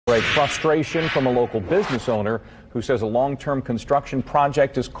Great frustration from a local business owner who says a long-term construction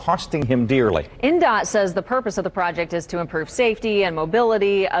project is costing him dearly. NDOT says the purpose of the project is to improve safety and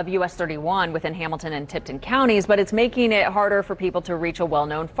mobility of US 31 within Hamilton and Tipton counties, but it's making it harder for people to reach a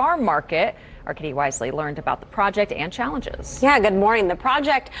well-known farm market. Arcadia Wisely learned about the project and challenges. Yeah, good morning. The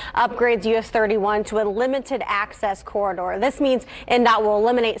project upgrades US 31 to a limited access corridor. This means NDOT will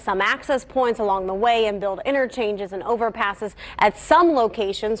eliminate some access points along the way and build interchanges and overpasses at some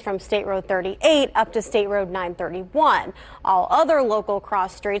locations from State Road 38 up to State Road 931. All other local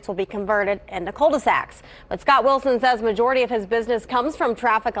cross streets will be converted into cul-de-sacs. But Scott Wilson says majority of his business comes from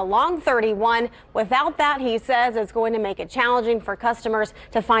traffic along 31. Without that, he says it's going to make it challenging for customers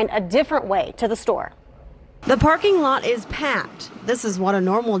to find a different way to the store. The parking lot is packed. This is what a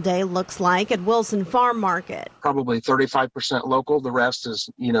normal day looks like at Wilson Farm Market. Probably 35% local. The rest is,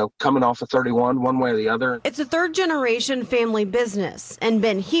 coming off of 31 one way or the other. It's a third-generation family business and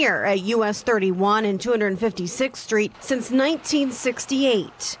been here at US 31 and 256th Street since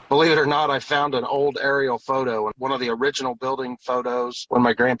 1968. Believe it or not, I found an old aerial photo, one of the original building photos when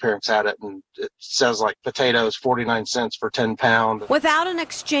my grandparents had it, and it says like potatoes 49 cents for 10 pounds. Without an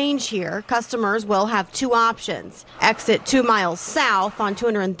exchange here, customers will have two options. Exit 2 miles south on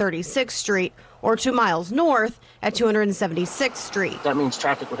 236th Street or 2 miles north at 276th Street. That means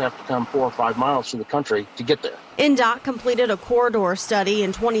traffic would have to come 4 or 5 miles through the country to get there. NDOT completed a corridor study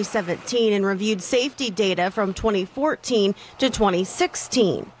in 2017 and reviewed safety data from 2014 to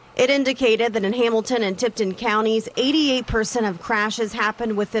 2016. It indicated that in Hamilton and Tipton counties, 88% of crashes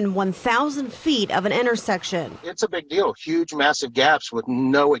happened within 1,000 feet of an intersection. It's a big deal. Huge, massive gaps with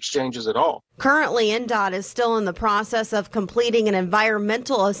no exchanges at all. Currently, NDOT is still in the process of completing an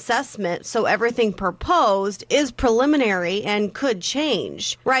environmental assessment, so everything proposed is preliminary and could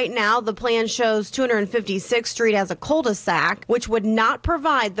change. Right now, the plan shows 256th Street as a cul-de-sac, which would not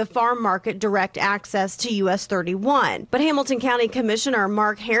provide the farm market direct access to US 31. But Hamilton County Commissioner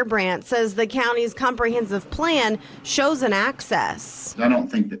Mark Harebrant says the county's comprehensive plan shows an access. I don't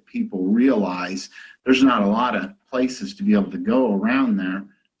think that people realize there's not a lot of places to be able to go around there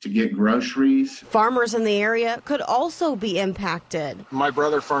to get groceries. Farmers in the area could also be impacted. My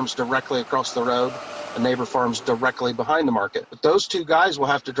brother farms directly across the road. A neighbor farms directly behind the market. But those two guys will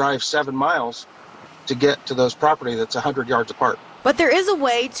have to drive 7 miles to get to those property that's 100 yards apart. But there is a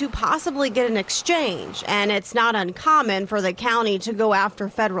way to possibly get an exchange, and it's not uncommon for the county to go after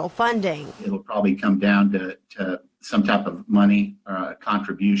federal funding. It'll probably come down to some type of money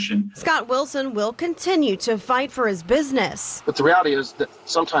contribution. Scott Wilson will continue to fight for his business. But the reality is that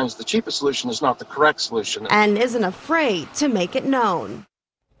sometimes the cheapest solution is not the correct solution. And isn't afraid to make it known.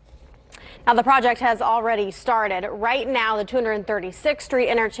 Now, the project has already started. Right now, the 236th Street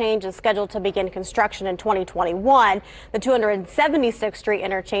interchange is scheduled to begin construction in 2021. The 276th Street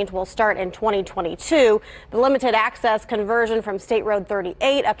interchange will start in 2022. The limited access conversion from State Road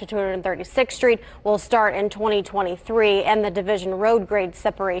 38 up to 236th Street will start in 2023, and the division road grade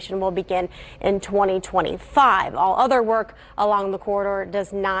separation will begin in 2025. All other work along the corridor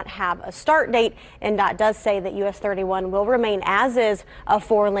does not have a start date. NDOT does say that US 31 will remain as is, a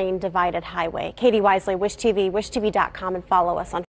 4-lane divided highway. Katie Wisely, Wish TV, wishtv.com, and follow us on